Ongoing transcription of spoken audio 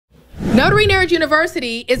Notary Nerds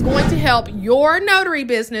University is going to help your notary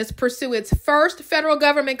business pursue its first federal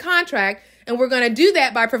government contract, and we're going to do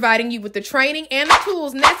that by providing you with the training and the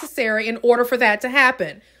tools necessary in order for that to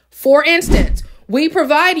happen. For instance, we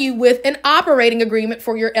provide you with an operating agreement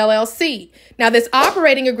for your LLC. Now, this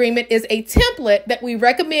operating agreement is a template that we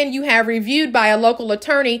recommend you have reviewed by a local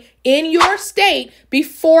attorney in your state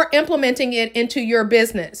before implementing it into your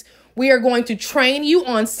business. We are going to train you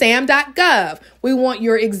on sam.gov. We want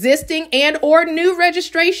your existing and or new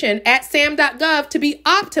registration at sam.gov to be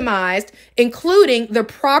optimized, including the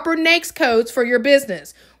proper NAICS codes for your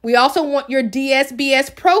business. We also want your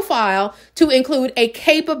DSBS profile to include a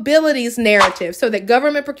capabilities narrative so that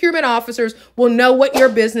government procurement officers will know what your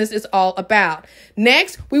business is all about.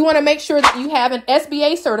 Next, we want to make sure that you have an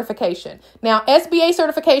SBA certification. Now, SBA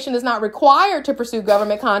certification is not required to pursue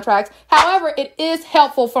government contracts. However, it is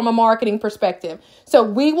helpful from a marketing perspective. So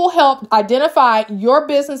we will help identify your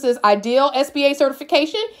business's ideal SBA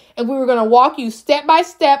certification, and we were going to walk you step by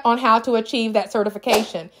step on how to achieve that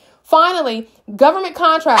certification. Finally, government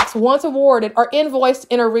contracts, once awarded, are invoiced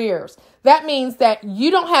in arrears. That means that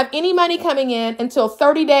you don't have any money coming in until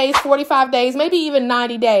 30 days, 45 days, maybe even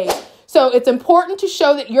 90 days. So it's important to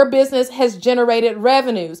show that your business has generated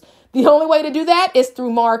revenues. The only way to do that is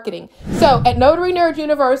through marketing. So at Notary Nerds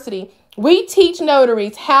University, we teach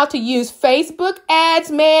notaries how to use Facebook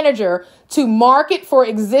Ads Manager to market for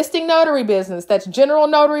existing notary business. That's general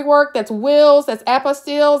notary work, that's wills, that's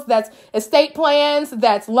apostilles, that's estate plans,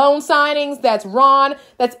 that's loan signings, that's RON,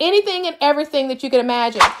 that's anything and everything that you can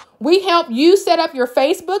imagine. We help you set up your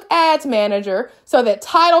Facebook Ads Manager so that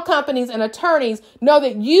title companies and attorneys know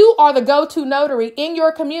that you are the go-to notary in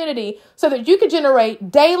your community so that you can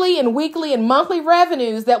generate daily and weekly and monthly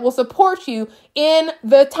revenues that will support you in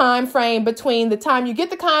the time frame between the time you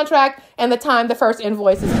get the contract and the time the first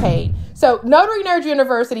invoice is paid. So Notary Nerds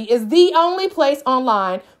University is the only place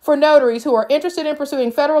online for notaries who are interested in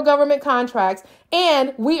pursuing federal government contracts,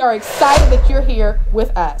 and we are excited that you're here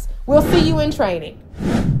with us. We'll see you in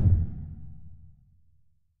training.